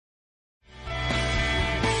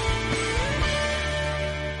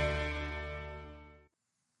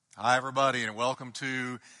Hi, everybody, and welcome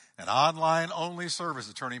to an online-only service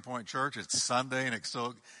at Turning Point Church. It's Sunday, and it's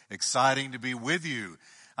so exciting to be with you.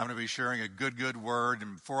 I'm going to be sharing a good word,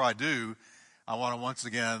 and before I do, I want to once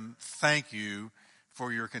again thank you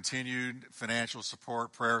for your continued financial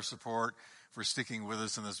support, prayer support, for sticking with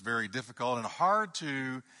us in this very difficult and hard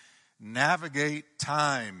to navigate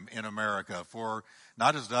time in America for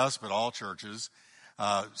not just us, but all churches.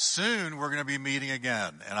 Soon, we're going to be meeting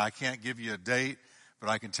again, and I can't give you a date, but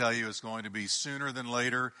I can tell you it's going to be sooner than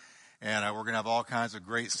later, and we're going to have all kinds of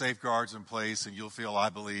great safeguards in place, and you'll feel, I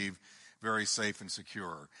believe, very safe and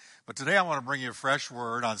secure. But today I want to bring you a fresh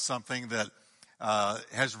word on something that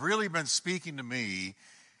has really been speaking to me,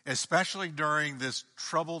 especially during this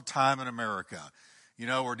troubled time in America. You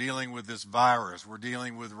know, we're dealing with this virus, we're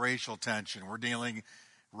dealing with racial tension, we're dealing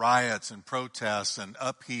riots and protests and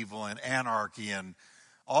upheaval and anarchy and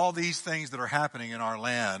all these things that are happening in our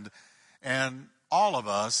land, and all of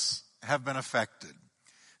us have been affected.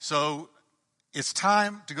 So it's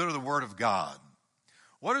time to go to the Word of God.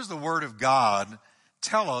 What does the Word of God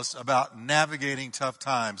tell us about navigating tough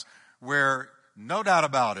times where, no doubt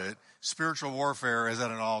about it, spiritual warfare is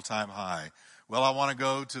at an all-time high? Well, I want to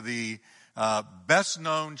go to the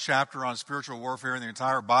best-known chapter on spiritual warfare in the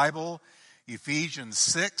entire Bible, Ephesians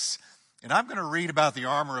 6. And I'm going to read about the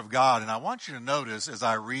armor of God. And I want you to notice as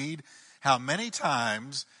I read how many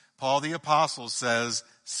times Paul the Apostle says,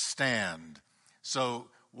 stand. So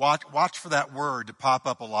watch for that word to pop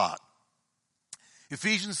up a lot.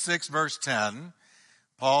 Ephesians 6, verse 10,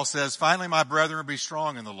 Paul says, finally, my brethren, be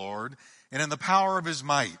strong in the Lord and in the power of his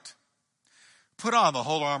might. Put on the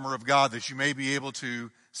whole armor of God that you may be able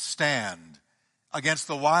to stand against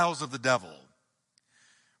the wiles of the devil.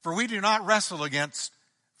 For we do not wrestle against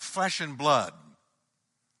flesh and blood.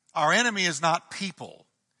 Our enemy is not people,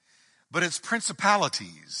 but it's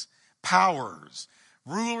principalities, powers,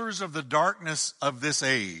 rulers of the darkness of this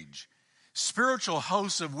age, spiritual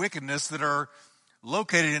hosts of wickedness that are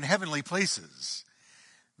located in heavenly places.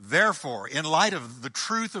 Therefore, in light of the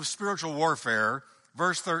truth of spiritual warfare,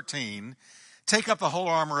 verse 13, take up the whole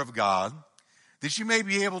armor of God, that you may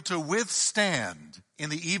be able to withstand in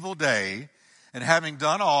the evil day, and having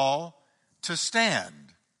done all, to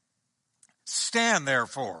stand. Stand,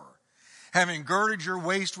 therefore, having girded your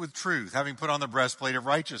waist with truth, having put on the breastplate of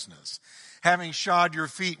righteousness, having shod your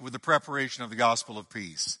feet with the preparation of the gospel of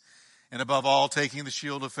peace, and above all, taking the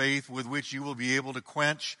shield of faith with which you will be able to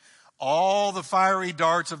quench all the fiery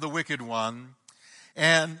darts of the wicked one,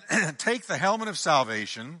 and take the helmet of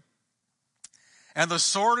salvation and the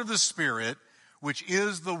sword of the Spirit, which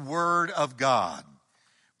is the word of God,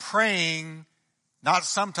 praying not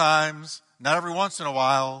sometimes, not every once in a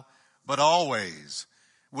while, but always,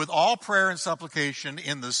 with all prayer and supplication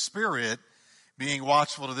in the Spirit, being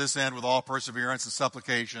watchful to this end with all perseverance and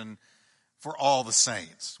supplication for all the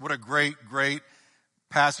saints. What a great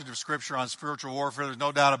passage of Scripture on spiritual warfare. There's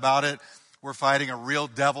no doubt about it. We're fighting a real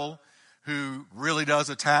devil who really does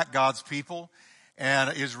attack God's people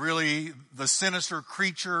and is really the sinister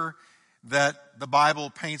creature that the Bible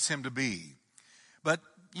paints him to be. But,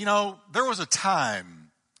 you know, there was a time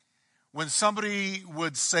when somebody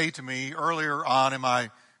would say to me earlier on in my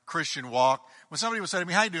Christian walk, when somebody would say to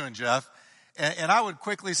me, how you doing, Jeff? And I would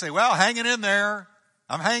quickly say, well, hanging in there.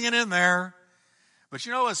 I'm hanging in there. But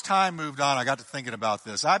you know, as time moved on, I got to thinking about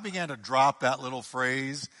this. I began to drop that little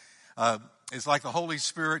phrase. It's like the Holy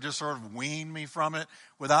Spirit just sort of weaned me from it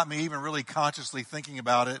without me even really consciously thinking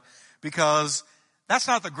about it, because that's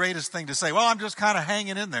not the greatest thing to say. Well, I'm just kind of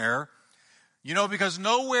hanging in there. You know, because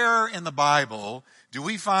nowhere in the Bible do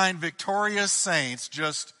we find victorious saints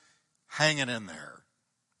just hanging in there.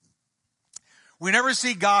 We never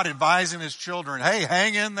see God advising his children, hey,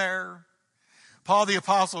 hang in there. Paul the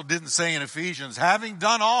Apostle didn't say in Ephesians, having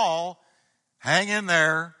done all, hang in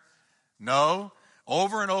there. No,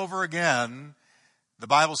 over and over again, the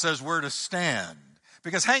Bible says we're to stand.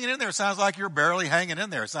 Because hanging in there sounds like you're barely hanging in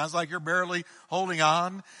there. It sounds like you're barely holding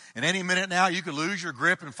on. And any minute now you could lose your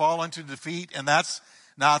grip and fall into defeat. And that's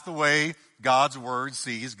not the way God's word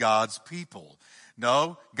sees God's people.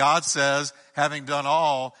 No, God says, having done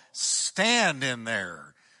all, stand in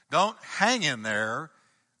there. Don't hang in there,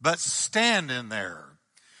 but stand in there.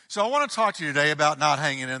 So I want to talk to you today about not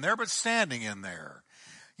hanging in there, but standing in there.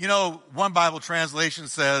 You know, one Bible translation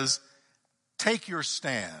says, take your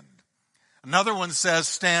stand. Another one says,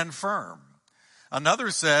 stand firm. Another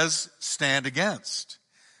says, stand against.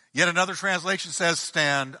 Yet another translation says,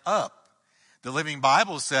 stand up. The Living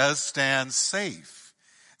Bible says, stand safe.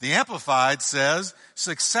 The Amplified says,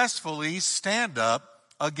 successfully stand up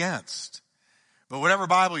against. But whatever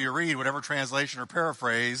Bible you read, whatever translation or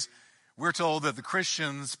paraphrase, We're told that the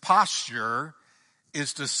Christian's posture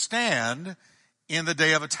is to stand in the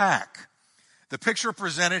day of attack. The picture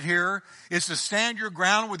presented here is to stand your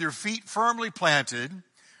ground with your feet firmly planted,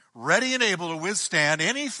 ready and able to withstand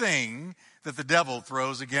anything that the devil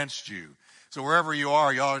throws against you. So wherever you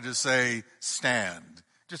are, you ought to just say, stand.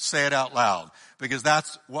 Just say it out loud, because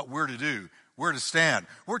that's what we're to do. We're to stand.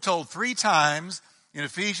 We're told 3 times in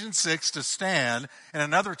Ephesians 6 to stand, and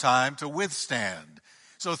another time to withstand.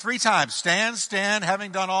 So 3 times, stand,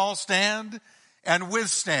 having done all, stand, and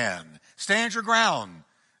withstand. Stand your ground.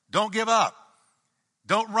 Don't give up.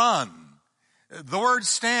 Don't run. The word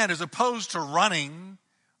stand is opposed to running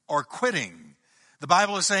or quitting. The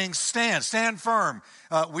Bible is saying stand firm.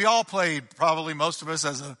 We all played, probably most of us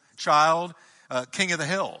as a child, King of the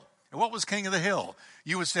Hill. And what was King of the Hill?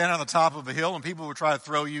 You would stand on the top of a hill and people would try to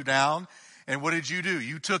throw you down. And what did you do?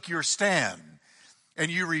 You took your stand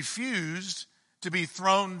and you refused to be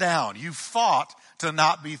thrown down. You fought to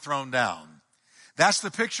not be thrown down. That's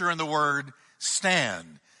the picture in the word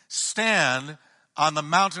stand. Stand on the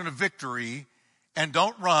mountain of victory and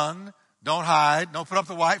don't run, don't hide, don't put up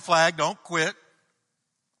the white flag, don't quit.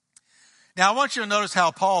 Now I want you to notice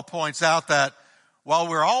how Paul points out that while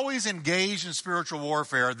we're always engaged in spiritual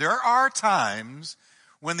warfare, there are times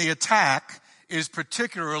when the attack is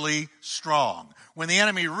particularly strong, when the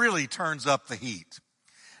enemy really turns up the heat.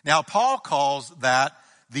 Now Paul calls that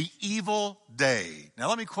the evil day. Now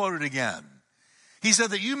let me quote it again. He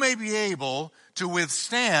said that you may be able to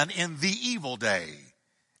withstand in the evil day,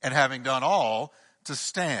 and having done all, to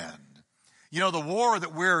stand. You know, the war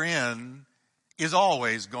that we're in is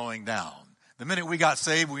always going down. The minute we got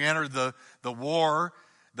saved, we entered the war,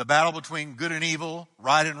 the battle between good and evil,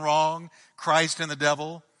 right and wrong, Christ and the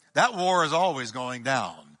devil. That war is always going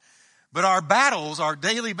down. But our battles, our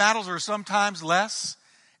daily battles, are sometimes less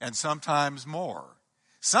and sometimes more.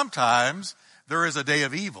 Sometimes there is a day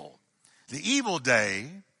of evil. The evil day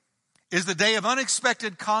is the day of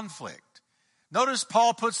unexpected conflict. Notice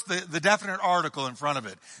Paul puts the definite article in front of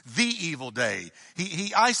it. The evil day.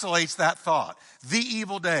 He isolates that thought. The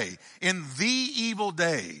evil day. In the evil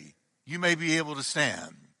day, you may be able to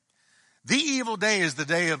stand. The evil day is the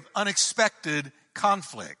day of unexpected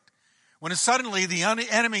conflict. When suddenly the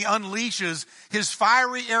enemy unleashes his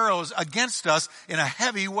fiery arrows against us in a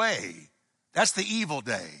heavy way. That's the evil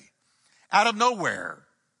day. Out of nowhere,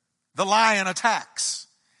 the lion attacks.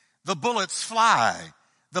 The bullets fly.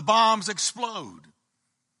 The bombs explode.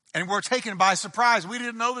 And we're taken by surprise. We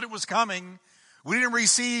didn't know that it was coming. We didn't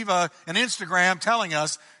receive an Instagram telling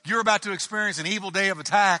us you're about to experience an evil day of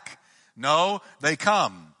attack. No, they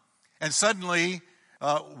come. And suddenly,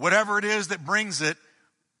 whatever it is that brings it,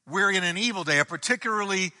 we're in an evil day, a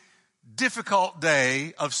particularly difficult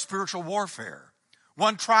day of spiritual warfare.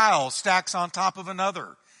 One trial stacks on top of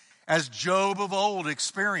another, as Job of old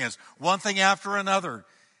experienced. One thing after another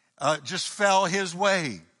just fell his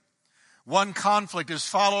way. One conflict is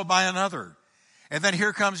followed by another. And then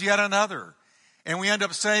here comes yet another. And we end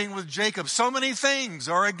up saying with Jacob, so many things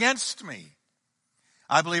are against me.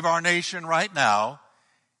 I believe our nation right now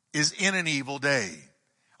is in an evil day.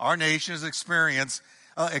 Our nation is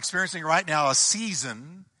experiencing right now a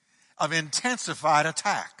season of intensified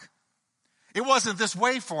attack. It wasn't this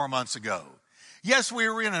way 4 months ago. Yes, we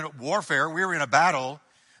were in a warfare, we were in a battle,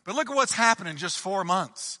 but look at what's happened in just 4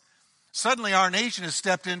 months. Suddenly our nation has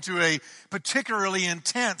stepped into a particularly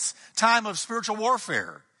intense time of spiritual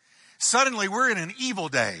warfare. Suddenly we're in an evil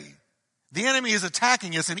day. The enemy is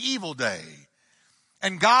attacking us in evil day.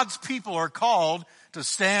 And God's people are called to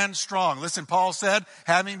stand strong. Listen, Paul said,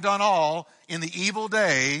 having done all in the evil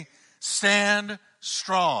day, stand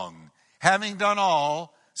strong. Having done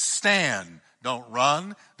all, stand. Don't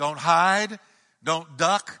run, don't hide, don't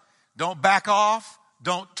duck, don't back off,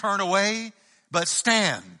 don't turn away, but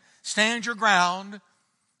stand. Stand your ground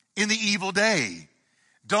in the evil day.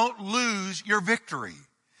 Don't lose your victory.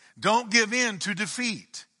 Don't give in to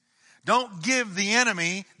defeat. Don't give the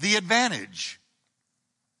enemy the advantage.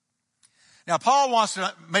 Now, Paul wants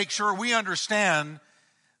to make sure we understand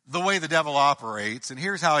the way the devil operates, and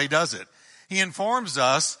here's how he does it. He informs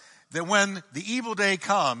us that when the evil day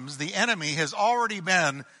comes, the enemy has already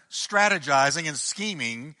been strategizing and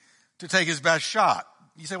scheming to take his best shot.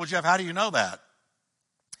 You say, well, Jeff, how do you know that?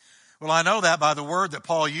 Well, I know that by the word that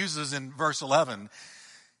Paul uses in verse 11.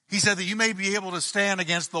 He said that you may be able to stand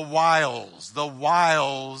against the wiles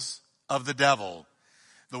of the devil.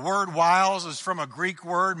 The word wiles is from a Greek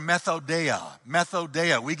word, methodeia.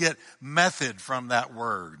 Methodeia. We get method from that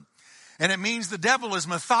word. And it means the devil is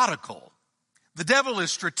methodical. The devil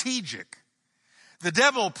is strategic. The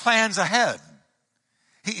devil plans ahead.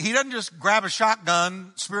 He doesn't just grab a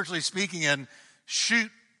shotgun, spiritually speaking, and shoot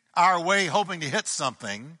our way hoping to hit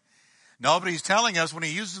something. No, but he's telling us when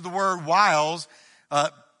he uses the word wiles,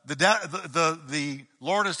 the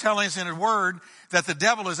Lord is telling us in his word that the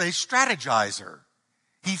devil is a strategizer.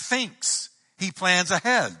 He thinks. He plans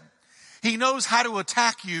ahead. He knows how to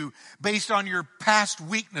attack you based on your past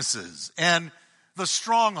weaknesses and the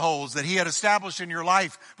strongholds that he had established in your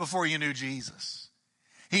life before you knew Jesus.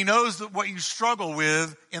 He knows that what you struggle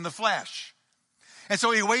with in the flesh. And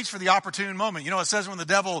so he waits for the opportune moment. You know, it says when the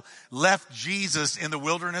devil left Jesus in the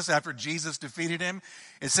wilderness after Jesus defeated him,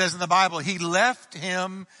 it says in the Bible, he left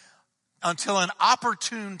him until an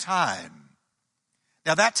opportune time.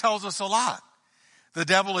 Now that tells us a lot. The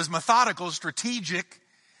devil is methodical, strategic.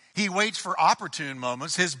 He waits for opportune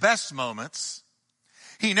moments, his best moments.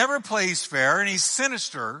 He never plays fair, and he's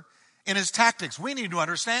sinister in his tactics. We need to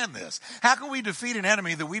understand this. How can we defeat an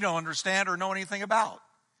enemy that we don't understand or know anything about?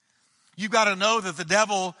 You've got to know that the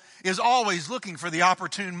devil is always looking for the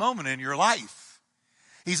opportune moment in your life.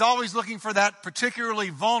 He's always looking for that particularly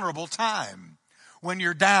vulnerable time when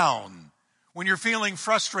you're down, when you're feeling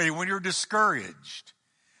frustrated, when you're discouraged,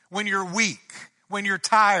 when you're weak, when you're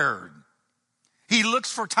tired. He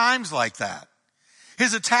looks for times like that.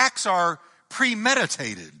 His attacks are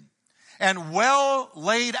premeditated and well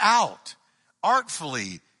laid out,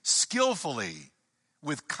 artfully, skillfully,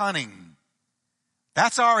 with cunning.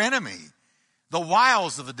 That's our enemy. The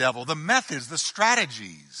wiles of the devil, the methods, the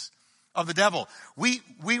strategies of the devil. We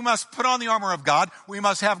must put on the armor of God. We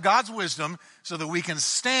must have God's wisdom so that we can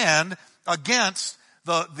stand against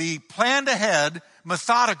the planned ahead,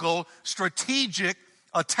 methodical, strategic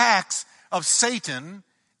attacks of Satan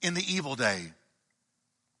in the evil day.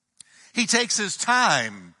 He takes his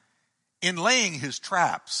time in laying his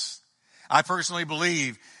traps. I personally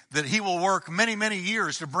believe that he will work many, many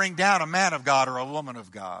years to bring down a man of God or a woman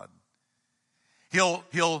of God.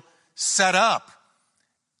 He'll set up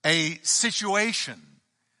a situation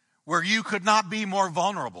where you could not be more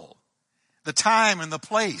vulnerable. The time and the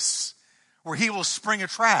place where he will spring a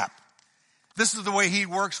trap. This is the way he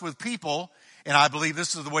works with people, and I believe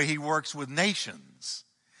this is the way he works with nations.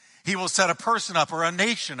 He will set a person up or a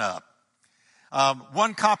nation up.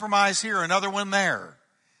 One compromise here, another one there.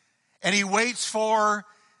 And he waits for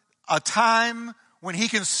a time when he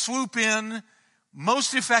can swoop in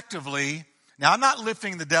most effectively. Now, I'm not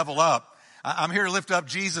lifting the devil up. I'm here to lift up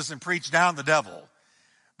Jesus and preach down the devil.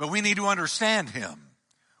 But we need to understand him.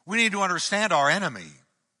 We need to understand our enemy.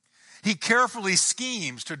 He carefully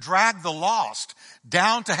schemes to drag the lost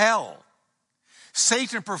down to hell.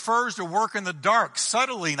 Satan prefers to work in the dark,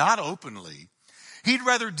 subtly, not openly. He'd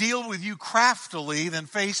rather deal with you craftily than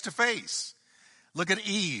face to face. Look at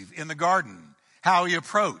Eve in the garden, how he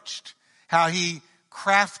approached, how he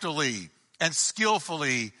craftily and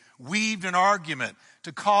skillfully weaved an argument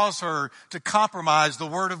to cause her to compromise the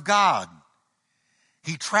word of God.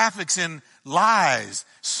 He traffics in lies,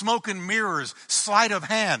 smoke and mirrors, sleight of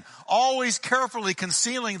hand, always carefully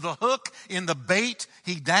concealing the hook in the bait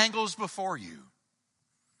he dangles before you.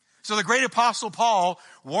 So the great apostle Paul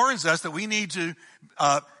warns us that we need to,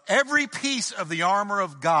 every piece of the armor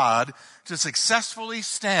of God to successfully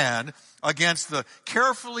stand against the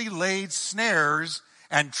carefully laid snares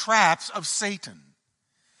and traps of Satan.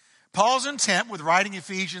 Paul's intent with writing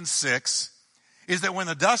Ephesians 6 is that when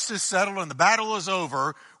the dust is settled and the battle is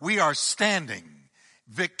over, we are standing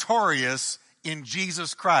victorious in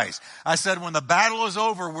Jesus Christ. I said when the battle is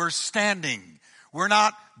over, we're standing. We're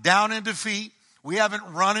not down in defeat. We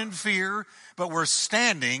haven't run in fear, but we're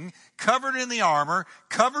standing, covered in the armor,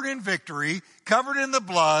 covered in victory, covered in the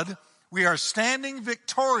blood. We are standing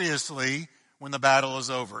victoriously when the battle is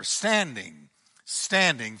over. Standing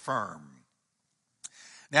firm.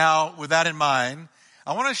 Now, with that in mind,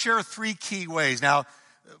 I want to share 3 key ways. Now,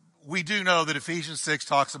 we do know that Ephesians 6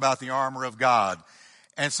 talks about the armor of God.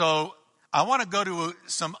 And so I want to go to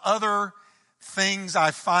some other things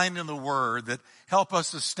I find in the Word that help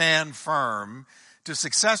us to stand firm, to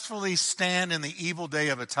successfully stand in the evil day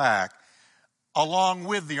of attack, along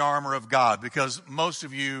with the armor of God, because most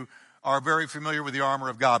of you are very familiar with the armor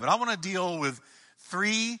of God. But I want to deal with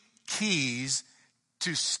 3 keys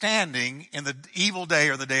to standing in the evil day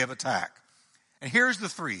or the day of attack. And here's the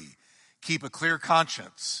 3. Keep a clear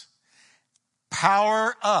conscience.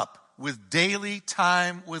 Power up with daily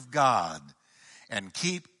time with God. And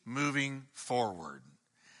keep moving forward.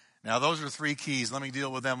 Now, those are 3 keys. Let me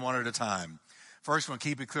deal with them one at a time. First one,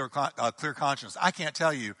 keep a clear conscience. I can't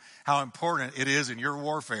tell you how important it is in your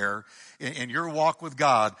warfare, in your walk with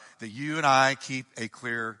God, that you and I keep a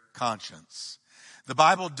clear conscience. The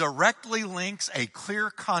Bible directly links a clear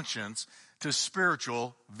conscience to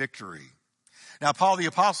spiritual victory. Now, Paul the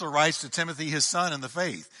Apostle writes to Timothy, his son in the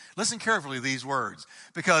faith. Listen carefully to these words,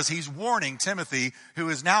 because he's warning Timothy, who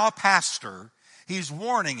is now a pastor. He's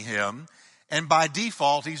warning him, and by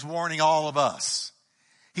default, he's warning all of us.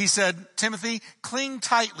 He said, Timothy, cling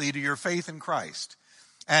tightly to your faith in Christ,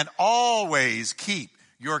 and always keep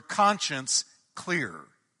your conscience clear,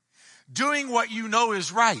 doing what you know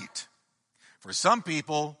is right. For some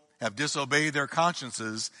people have disobeyed their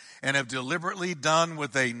consciences and have deliberately done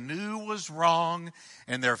what they knew was wrong,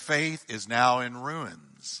 and their faith is now in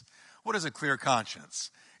ruins. What is a clear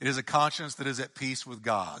conscience? It is a conscience that is at peace with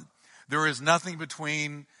God. There is nothing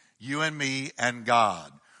between you and me and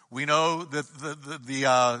God. We know that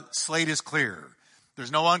the slate is clear.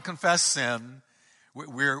 There's no unconfessed sin.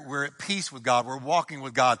 We're at peace with God. We're walking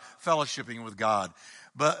with God, fellowshipping with God.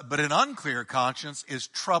 But an unclear conscience is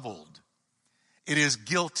troubled. It is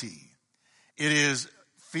guilty. It is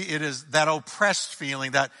that oppressed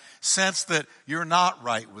feeling, that sense that you're not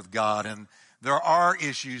right with God, and there are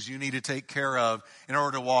issues you need to take care of in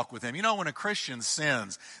order to walk with Him. You know, when a Christian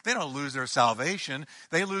sins, they don't lose their salvation.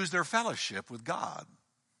 They lose their fellowship with God.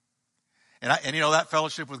 And you know, that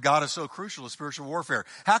fellowship with God is so crucial to spiritual warfare.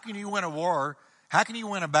 How can you win a war? How can you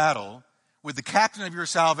win a battle with the captain of your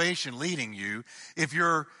salvation leading you if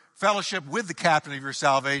your fellowship with the captain of your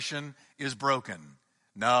salvation is broken?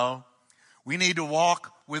 No. We need to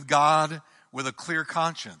walk with God with a clear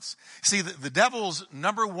conscience. See, the devil's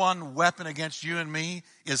number one weapon against you and me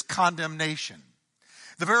is condemnation.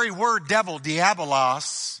 The very word devil,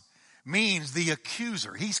 diabolos, means the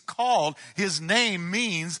accuser. His name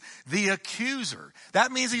means the accuser.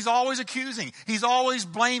 That means he's always accusing. He's always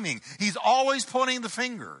blaming. He's always pointing the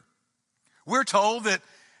finger. We're told that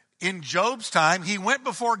in Job's time, he went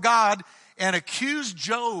before God and accused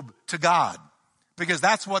Job to God, because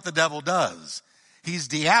that's what the devil does. He's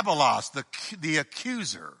diabolos, the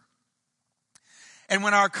accuser. And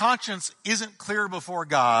when our conscience isn't clear before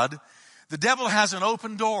God, the devil has an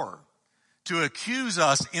open door to accuse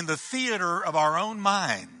us in the theater of our own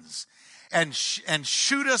minds and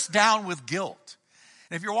shoot us down with guilt.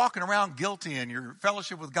 And if you're walking around guilty and your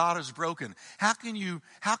fellowship with God is broken, how can you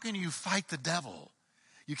fight the devil?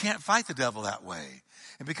 You can't fight the devil that way.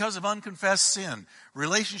 And because of unconfessed sin,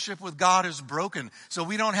 relationship with God is broken, so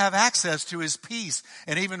we don't have access to His peace.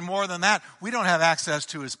 And even more than that, we don't have access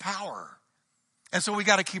to His power. And so we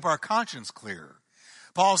got to keep our conscience clear.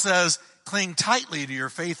 Paul says, cling tightly to your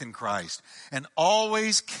faith in Christ and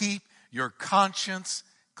always keep your conscience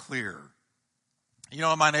clear. You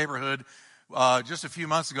know, in my neighborhood, just a few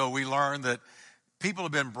months ago, we learned that people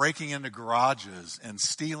have been breaking into garages and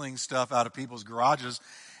stealing stuff out of people's garages.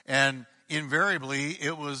 And invariably,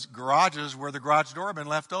 it was garages where the garage door had been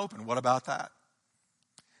left open. What about that?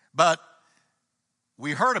 But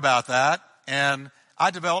we heard about that, and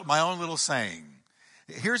I developed my own little saying.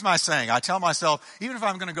 Here's my saying. I tell myself, even if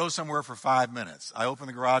I'm going to go somewhere for 5 minutes, I open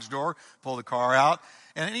the garage door, pull the car out,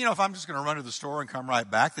 and you know, if I'm just going to run to the store and come right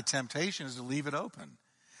back, the temptation is to leave it open.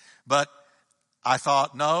 But I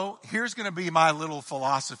thought, no, here's going to be my little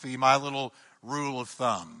philosophy, my little rule of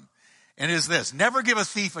thumb. And it is this: never give a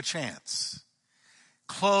thief a chance.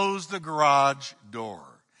 Close the garage door.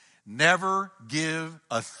 Never give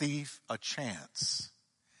a thief a chance.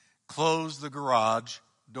 Close the garage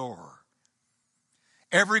door.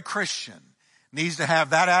 Every Christian needs to have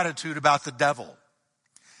that attitude about the devil.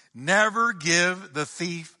 Never give the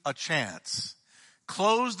thief a chance.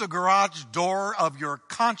 Close the garage door of your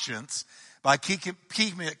conscience by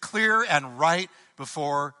keeping it clear and right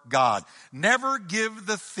before God. Never give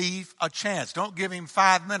the thief a chance. Don't give him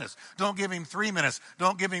 5 minutes. Don't give him 3 minutes.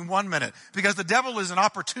 Don't give him 1 minute. Because the devil is an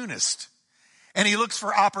opportunist. And he looks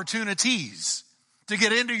for opportunities to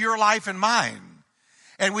get into your life and mine.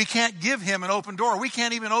 And we can't give him an open door. We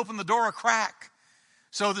can't even open the door a crack.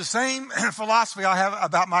 So the same philosophy I have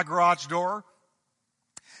about my garage door.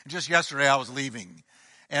 Just yesterday I was leaving.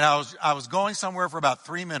 And I was going somewhere for about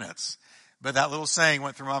 3 minutes. But that little saying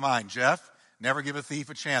went through my mind: Jeff, never give a thief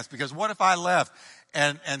a chance. Because what if I left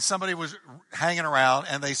and somebody was hanging around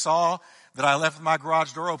and they saw that I left my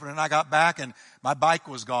garage door open and I got back and my bike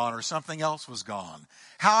was gone or something else was gone?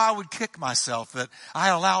 How I would kick myself that I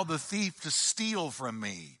allowed the thief to steal from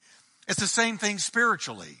me. It's the same thing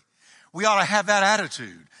spiritually. We ought to have that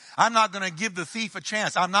attitude. I'm not going to give the thief a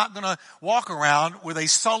chance. I'm not going to walk around with a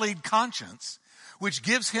sullied conscience, which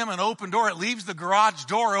gives him an open door. It leaves the garage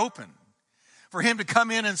door open for him to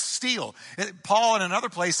come in and steal. Paul in another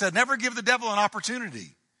place said, never give the devil an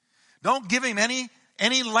opportunity. Don't give him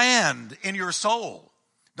any land in your soul.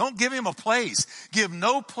 Don't give him a place. Give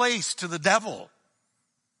no place to the devil.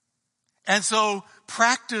 And so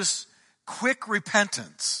practice quick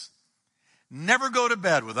repentance. Never go to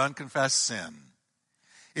bed with unconfessed sin.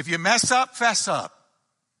 If you mess up, fess up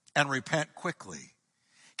and repent quickly.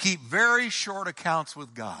 Keep very short accounts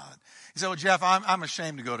with God. You say, well, Jeff, I'm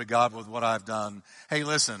ashamed to go to God with what I've done. Hey,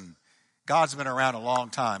 listen, God's been around a long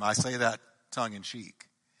time. I say that tongue in cheek.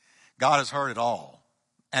 God has heard it all.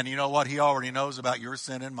 And you know what? He already knows about your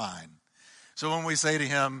sin and mine. So when we say to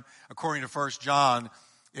him, according to 1 John,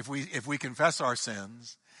 if we confess our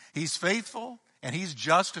sins, he's faithful and he's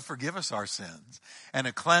just to forgive us our sins and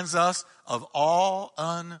to cleanse us of all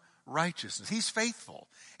unrighteousness. He's faithful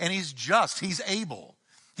and he's just. He's able.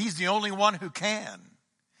 He's the only one who can.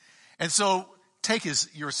 And so take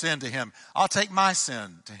your sin to him. I'll take my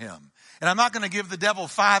sin to him. And I'm not going to give the devil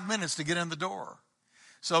 5 minutes to get in the door.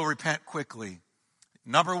 So repent quickly.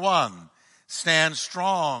 Number 1, stand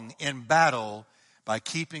strong in battle by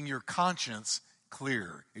keeping your conscience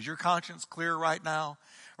clear. Is your conscience clear right now?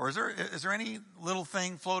 Or is there any little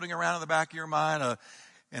thing floating around in the back of your mind,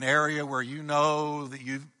 an area where you know that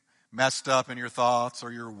you've messed up in your thoughts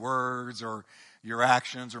or your words or your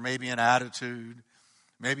actions or maybe an attitude?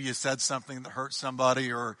 Maybe you said something that hurt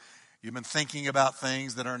somebody, or you've been thinking about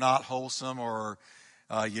things that are not wholesome, or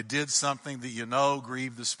you did something that you know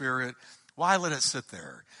grieved the Spirit. Why let it sit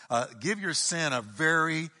there? Give your sin a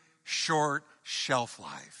very short shelf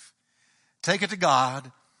life. Take it to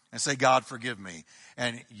God and say, God, forgive me.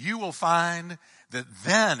 And you will find that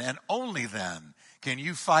then and only then can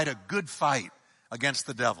you fight a good fight against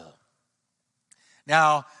the devil.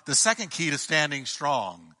 Now, the second key to standing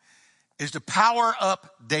strong is to power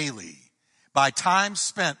up daily by time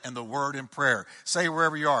spent in the Word and prayer. Say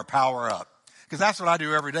wherever you are, power up. Because that's what I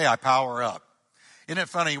do every day. I power up. Isn't it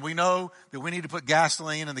funny? We know that we need to put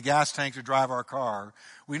gasoline in the gas tank to drive our car.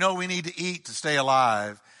 We know we need to eat to stay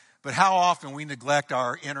alive. But how often we neglect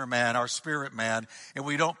our inner man, our spirit man, and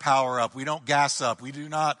we don't power up. We don't gas up. We do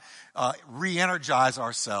not re-energize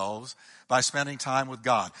ourselves by spending time with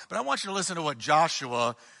God. But I want you to listen to what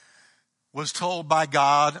Joshua was told by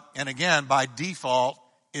God. And again, by default,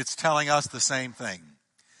 it's telling us the same thing.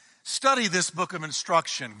 Study this book of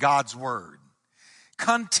instruction, God's Word,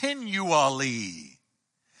 continually.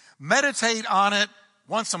 Meditate on it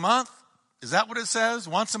once a month. Is that what it says?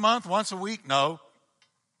 Once a month? Once a week? No.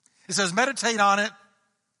 It says meditate on it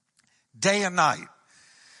day and night.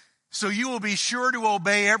 So you will be sure to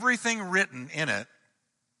obey everything written in it.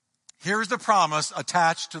 Here's the promise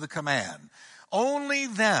attached to the command. Only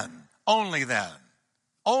then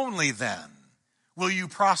will you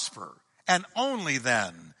prosper, and only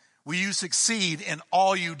then will you succeed in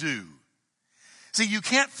all you do. See, you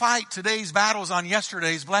can't fight today's battles on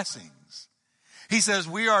yesterday's blessings. He says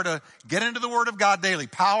we are to get into the Word of God daily,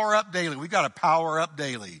 power up daily. We've got to power up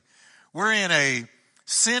daily. We're in a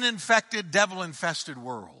sin-infected, devil-infested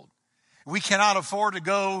world. We cannot afford to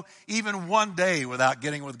go even one day without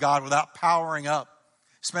getting with God, without powering up,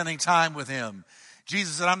 spending time with Him.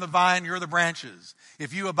 Jesus said, I'm the vine, you're the branches.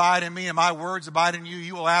 If you abide in me and my words abide in you,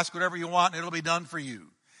 you will ask whatever you want and it'll be done for you.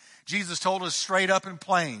 Jesus told us straight up and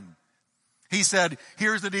plain. He said,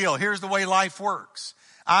 here's the deal. Here's the way life works.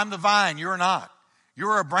 I'm the vine, you're not.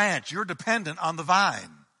 You're a branch. You're dependent on the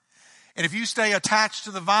vine. And if you stay attached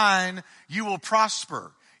to the vine, you will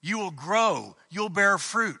prosper. You will grow. You'll bear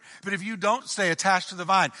fruit. But if you don't stay attached to the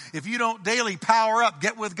vine, if you don't daily power up,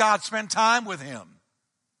 get with God, spend time with Him,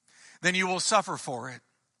 then you will suffer for it.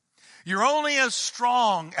 You're only as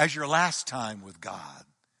strong as your last time with God.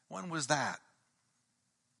 When was that?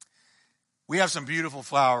 We have some beautiful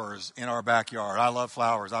flowers in our backyard. I love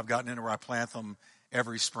flowers. I've gotten into where I plant them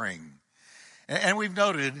every spring. And we've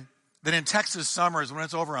noted that in Texas summers, when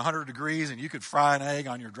it's over 100 degrees and you could fry an egg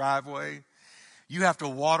on your driveway, you have to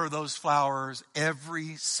water those flowers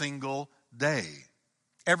every single day.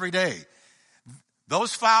 Every day.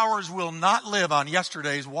 Those flowers will not live on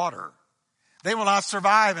yesterday's water. They will not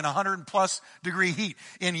survive in 100+ degree heat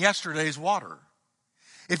in yesterday's water.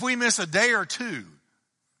 If we miss a day or two,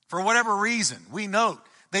 for whatever reason, we note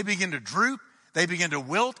they begin to droop, they begin to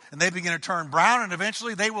wilt, and they begin to turn brown, and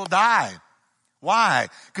eventually they will die. Why?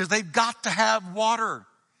 Because they've got to have water.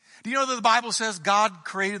 Do you know that the Bible says God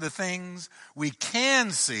created the things we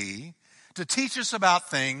can see to teach us about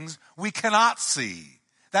things we cannot see?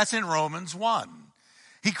 That's in Romans 1.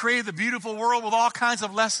 He created the beautiful world with all kinds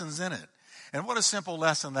of lessons in it. And what a simple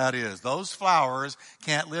lesson that is. Those flowers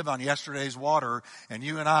can't live on yesterday's water, and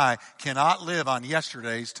you and I cannot live on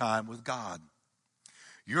yesterday's time with God.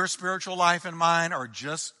 Your spiritual life and mine are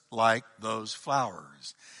just like those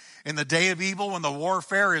flowers. In the day of evil, when the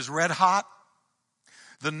warfare is red hot,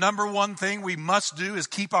 the number one thing we must do is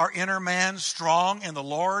keep our inner man strong in the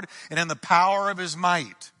Lord and in the power of His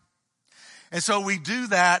might. And so we do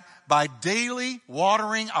that by daily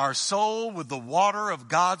watering our soul with the water of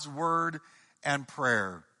God's word and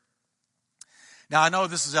prayer. Now, I know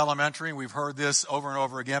this is elementary, and we've heard this over and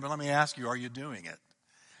over again, but let me ask you, are you doing it?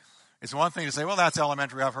 It's one thing to say, well, that's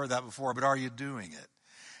elementary, I've heard that before, but are you doing it?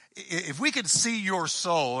 If we could see your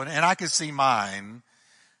soul, and I could see mine,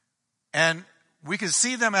 and we could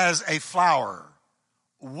see them as a flower,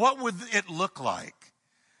 what would it look like?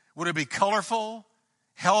 Would it be colorful,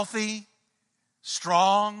 healthy,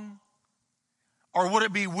 strong? Or would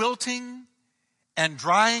it be wilting and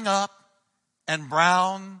drying up and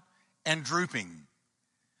brown and drooping?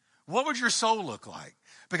 What would your soul look like?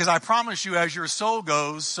 Because I promise you, as your soul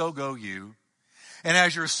goes, so go you. And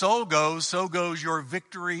as your soul goes, so goes your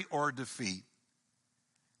victory or defeat.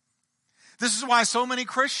 This is why so many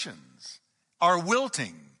Christians are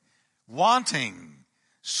wilting, wanting,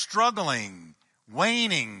 struggling,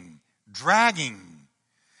 waning, dragging.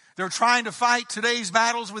 They're trying to fight today's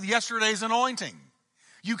battles with yesterday's anointing.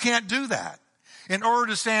 You can't do that. In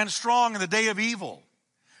order to stand strong in the day of evil,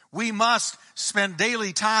 we must spend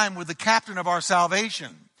daily time with the captain of our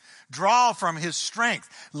salvation. Draw from his strength.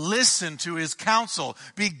 Listen to his counsel.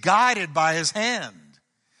 Be guided by his hand.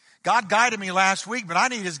 God guided me last week, but I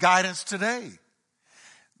need his guidance today.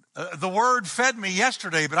 The word fed me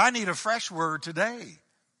yesterday, but I need a fresh word today.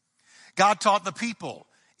 God taught the people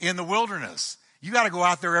in the wilderness, you got to go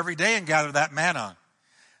out there every day and gather that manna.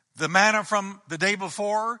 The manna from the day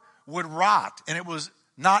before would rot, and it was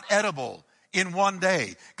not edible in one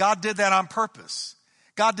day. God did that on purpose.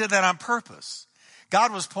 God did that on purpose.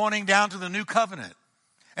 God was pointing down to the new covenant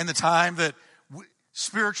and the time that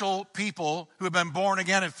spiritual people who have been born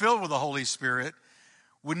again and filled with the Holy Spirit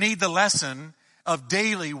would need the lesson of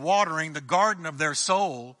daily watering the garden of their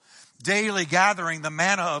soul, daily gathering the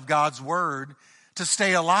manna of God's word to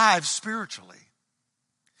stay alive spiritually.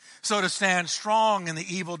 So to stand strong in the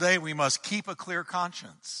evil day, we must keep a clear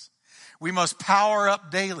conscience. We must power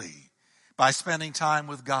up daily by spending time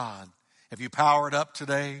with God. Have you powered up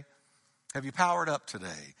today? Have you powered up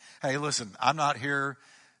today? Hey, listen, I'm not here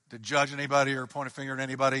to judge anybody or point a finger at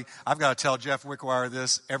anybody. I've got to tell Jeff Wickwire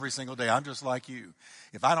this every single day. I'm just like you.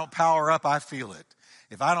 If I don't power up, I feel it.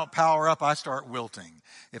 If I don't power up, I start wilting.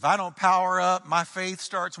 If I don't power up, my faith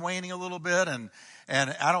starts waning a little bit and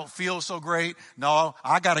I don't feel so great. No,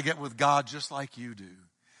 I got to get with God just like you do.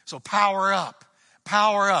 So power up.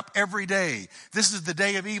 Power up every day. This is the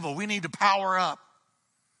day of evil. We need to power up.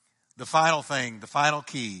 The final thing, the final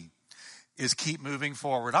key is keep moving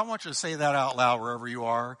forward. I want you to say that out loud wherever you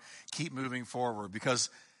are. Keep moving forward. Because,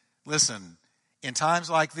 listen, in times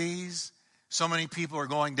like these, so many people are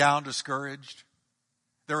going down discouraged.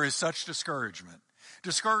 There is such discouragement.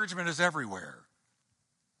 Discouragement is everywhere.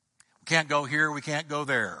 We can't go here, we can't go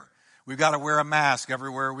there. We've got to wear a mask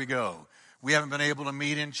everywhere we go. We haven't been able to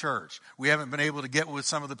meet in church. We haven't been able to get with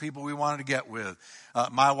some of the people we wanted to get with.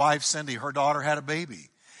 My wife, Cindy, her daughter had a baby.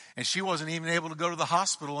 And she wasn't even able to go to the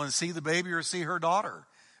hospital and see the baby or see her daughter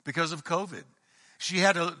because of COVID. She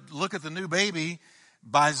had to look at the new baby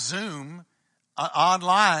by Zoom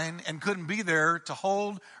online and couldn't be there to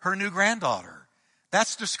hold her new granddaughter.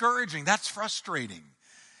 That's discouraging. That's frustrating.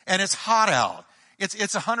 And it's hot out.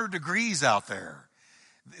 It's 100 degrees out there.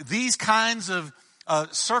 These kinds of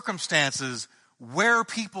circumstances wear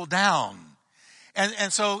people down.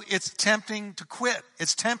 And so it's tempting to quit.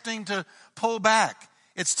 It's tempting to pull back.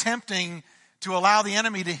 It's tempting to allow the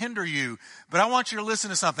enemy to hinder you. But I want you to listen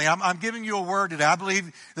to something. I'm giving you a word today. I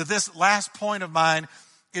believe that this last point of mine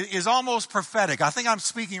is almost prophetic. I think I'm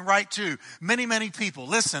speaking right to many, many people.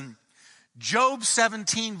 Listen, Job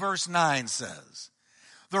 17 verse 9 says,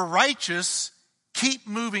 "The righteous keep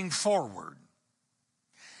moving forward,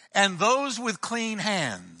 and those with clean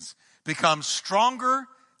hands become stronger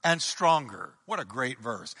and stronger." What a great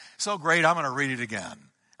verse. So great, I'm going to read it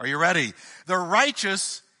again. Are you ready? The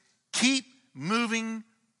righteous keep moving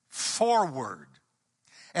forward,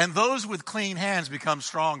 and those with clean hands become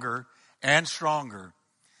stronger and stronger.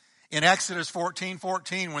 In Exodus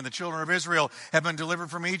 14:14, when the children of Israel have been delivered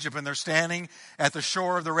from Egypt and they're standing at the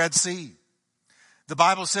shore of the Red Sea, the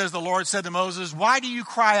Bible says the Lord said to Moses, "Why do you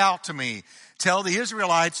cry out to me? Tell the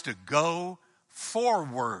Israelites to go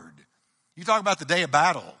forward." You talk about the day of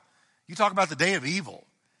battle. You talk about the day of evil.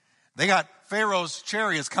 They got Pharaoh's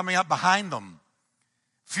chariots coming up behind them,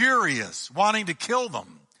 furious, wanting to kill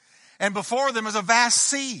them. And before them is a vast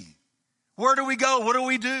sea. Where do we go? What do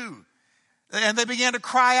we do? And they began to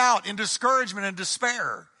cry out in discouragement and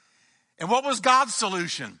despair. And what was God's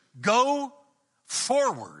solution? Go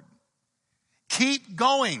forward. Keep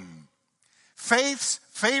going. Faith's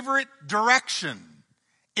favorite direction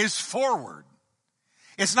is forward.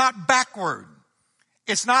 It's not backward.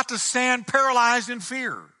 It's not to stand paralyzed in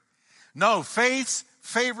fear. No, faith's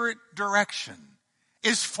favorite direction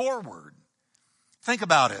is forward. Think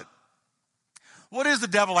about it. What is the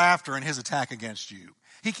devil after in his attack against you?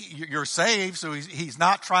 You're saved, so he's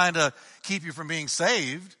not trying to keep you from being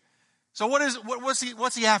saved. So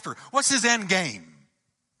what's he after? What's his end game?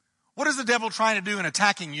 What is the devil trying to do in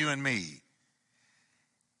attacking you and me?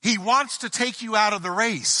 He wants to take you out of the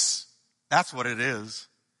race. That's what it is.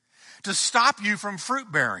 To stop you from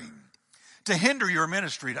fruit bearing, to hinder your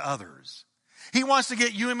ministry to others. He wants to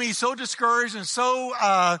get you and me so discouraged and so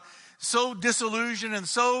disillusioned and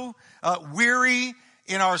so weary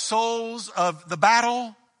in our souls of the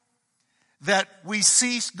battle that we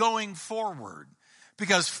cease going forward.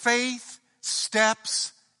 Because faith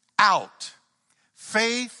steps out.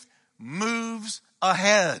 Faith moves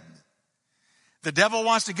ahead. The devil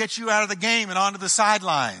wants to get you out of the game and onto the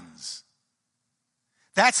sidelines.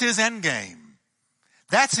 That's his end game.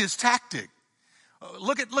 That's his tactic.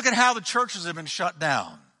 Look at how the churches have been shut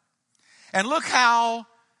down. And look how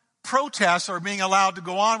protests are being allowed to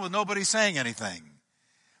go on with nobody saying anything.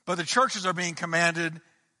 But the churches are being commanded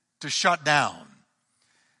to shut down.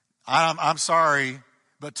 I'm sorry,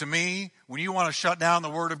 but to me, when you want to shut down the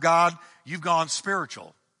Word of God, you've gone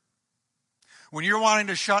spiritual. When you're wanting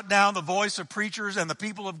to shut down the voice of preachers and the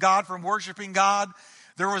people of God from worshiping God,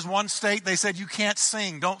 there was one state they said, you can't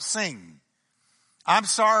sing, don't sing. I'm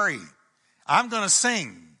sorry. I'm going to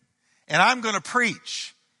sing, and I'm going to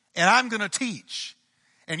preach, and I'm going to teach.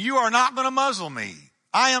 And you are not going to muzzle me.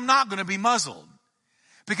 I am not going to be muzzled,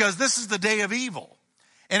 because this is the day of evil.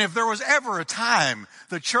 And if there was ever a time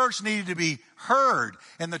the church needed to be heard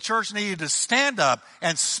and the church needed to stand up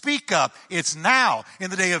and speak up, it's now, in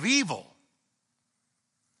the day of evil.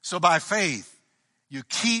 So by faith, you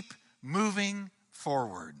keep moving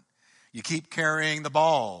forward. You keep carrying the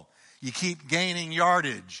ball. You keep gaining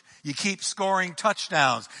yardage. You keep scoring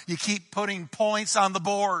touchdowns. You keep putting points on the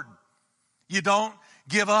board. You don't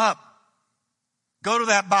give up. Go to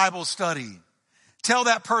that Bible study. Tell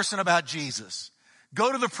that person about Jesus.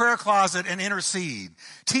 Go to the prayer closet and intercede.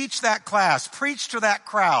 Teach that class. Preach to that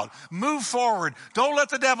crowd. Move forward. Don't let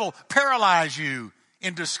the devil paralyze you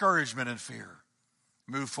in discouragement and fear.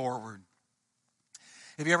 Move forward.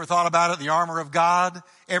 Have you ever thought about it? The armor of God,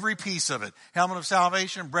 every piece of it. Helmet of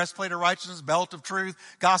salvation, breastplate of righteousness, belt of truth,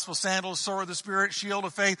 gospel sandals, sword of the Spirit, shield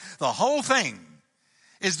of faith. The whole thing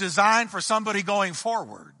is designed for somebody going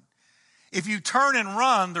forward. If you turn and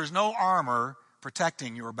run, there's no armor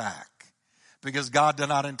protecting your back, because God did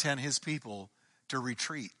not intend his people to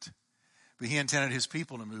retreat, but he intended his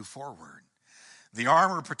people to move forward. The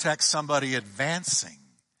armor protects somebody advancing,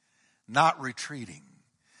 not retreating.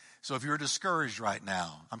 So if you're discouraged right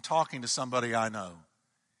now, I'm talking to somebody I know.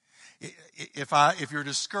 If you're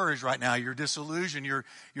discouraged right now, you're disillusioned, you're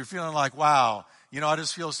feeling like, wow, I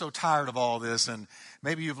just feel so tired of all this, and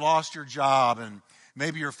maybe you've lost your job, and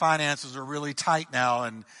maybe your finances are really tight now,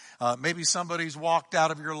 and maybe somebody's walked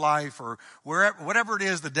out of your life, or whatever it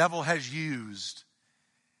is the devil has used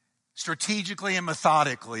strategically and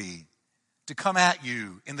methodically to come at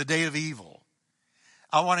you in the day of evil.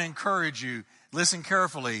 I want to encourage you, listen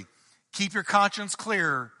carefully. Keep your conscience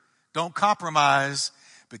clear. Don't compromise,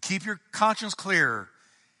 but keep your conscience clear.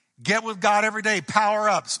 Get with God every day. Power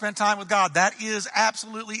up. Spend time with God. That is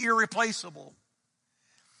absolutely irreplaceable.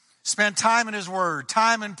 Spend time in his word,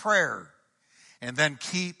 time in prayer, and then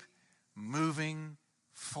keep moving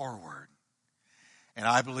forward. And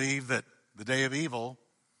I believe that the day of evil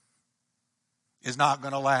is not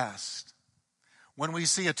going to last. When we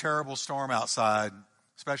see a terrible storm outside,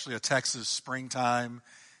 especially a Texas springtime,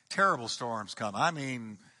 terrible storms come. I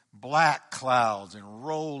mean, black clouds and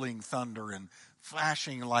rolling thunder and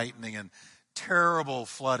flashing lightning and terrible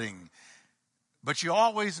flooding. But you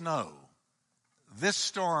always know this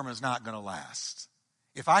storm is not going to last.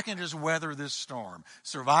 If I can just weather this storm,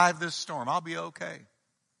 survive this storm, I'll be okay.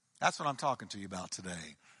 That's what I'm talking to you about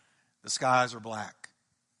today. The skies are black.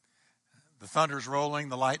 The thunder's rolling,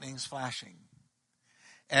 the lightning's flashing.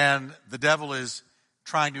 And the devil is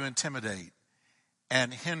trying to intimidate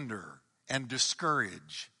and hinder and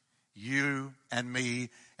discourage you and me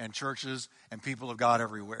and churches and people of God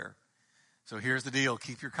everywhere. So here's the deal.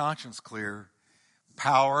 Keep your conscience clear.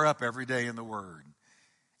 Power up every day in the Word.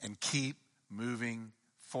 And keep moving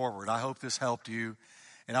forward. I hope this helped you.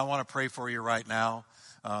 And I want to pray for you right now.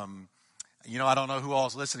 I don't know who all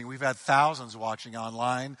is listening. We've had thousands watching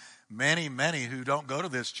online. Many who don't go to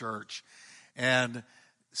this church. And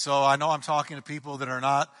so I know I'm talking to people that are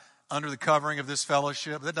not under the covering of this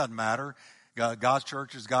fellowship. That doesn't matter. God's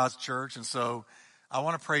church is God's church. And so I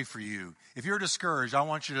want to pray for you. If you're discouraged, I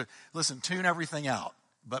want you to listen, tune everything out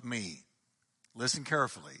but me. Listen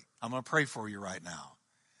carefully. I'm going to pray for you right now.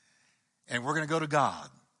 And we're going to go to God.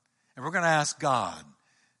 And we're going to ask God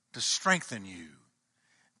to strengthen you,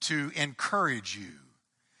 to encourage you,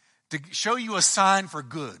 to show you a sign for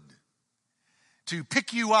good, to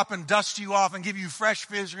pick you up and dust you off and give you fresh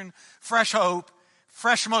vision, fresh hope,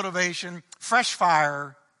 fresh motivation, fresh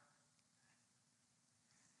fire.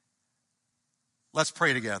 Let's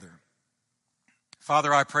pray together.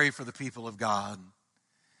 Father, I pray for the people of God.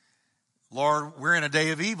 Lord, we're in a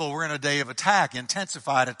day of evil. We're in a day of attack,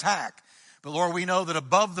 intensified attack. But Lord, we know that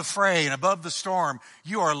above the fray and above the storm,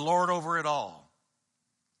 you are Lord over it all.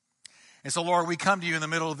 And so, Lord, we come to you in the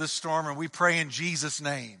middle of this storm and we pray in Jesus'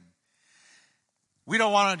 name. We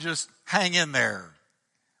don't want to just hang in there,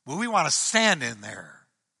 but we want to stand in there.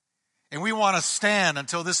 And we want to stand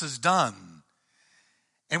until this is done.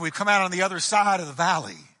 And we come out on the other side of the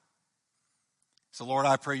valley. So, Lord,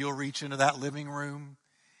 I pray you'll reach into that living room,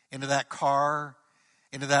 into that car,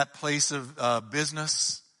 into that place of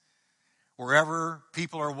business, wherever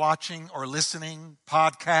people are watching or listening,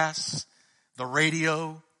 podcasts, the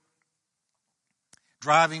radio,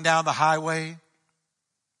 driving down the highway.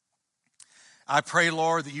 I pray,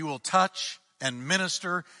 Lord, that you will touch and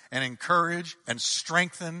minister and encourage and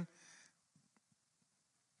strengthen,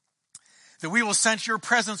 that we will sense your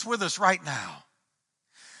presence with us right now.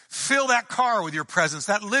 Fill that car with your presence,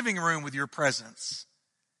 that living room with your presence.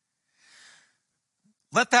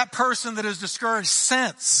 Let that person that is discouraged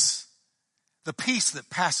sense the peace that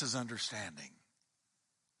passes understanding.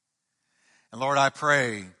 And Lord, I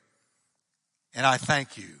pray and I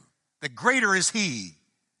thank you that greater is he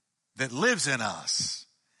that lives in us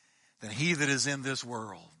than he that is in this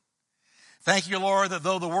world. Thank you, Lord, that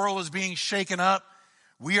though the world is being shaken up,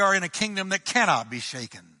 we are in a kingdom that cannot be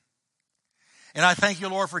shaken. And I thank you,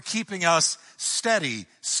 Lord, for keeping us steady,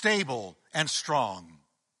 stable, and strong.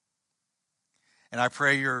 And I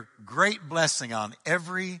pray your great blessing on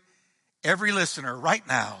every listener right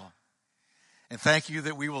now. And thank you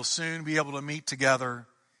that we will soon be able to meet together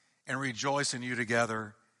and rejoice in you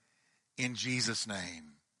together in Jesus'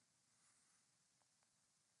 name.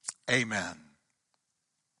 Amen.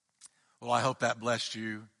 Well, I hope that blessed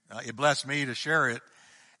you. It blessed me to share it.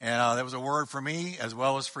 And that was a word for me as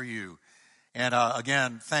well as for you. And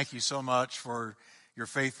again, thank you so much for your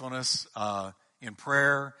faithfulness in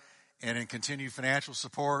prayer and in continued financial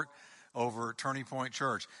support over Turning Point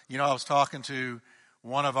Church. You know, I was talking to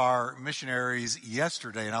one of our missionaries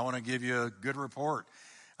yesterday, and I want to give you a good report.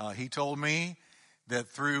 He told me that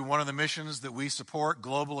through one of the missions that we support,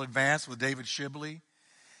 Global Advance with David Shibley,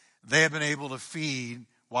 they have been able to feed,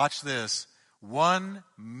 watch this, 1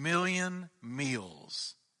 million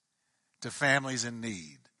meals to families in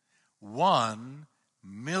need. 1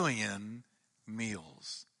 million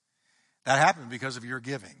meals. That happened because of your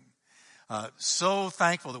giving. So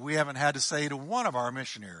thankful that we haven't had to say to one of our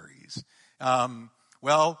missionaries,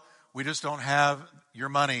 well, we just don't have your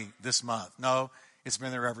money this month. No, it's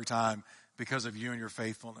been there every time because of you and your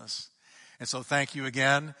faithfulness. And so thank you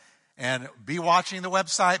again. And be watching the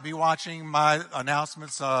website, be watching my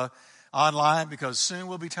announcements online, because soon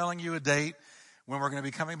we'll be telling you a date when we're going to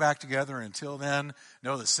be coming back together. Until then,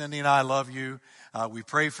 know that Cindy and I love you. We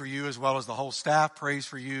pray for you as well as the whole staff prays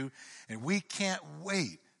for you. And we can't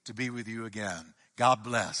wait to be with you again. God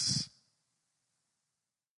bless.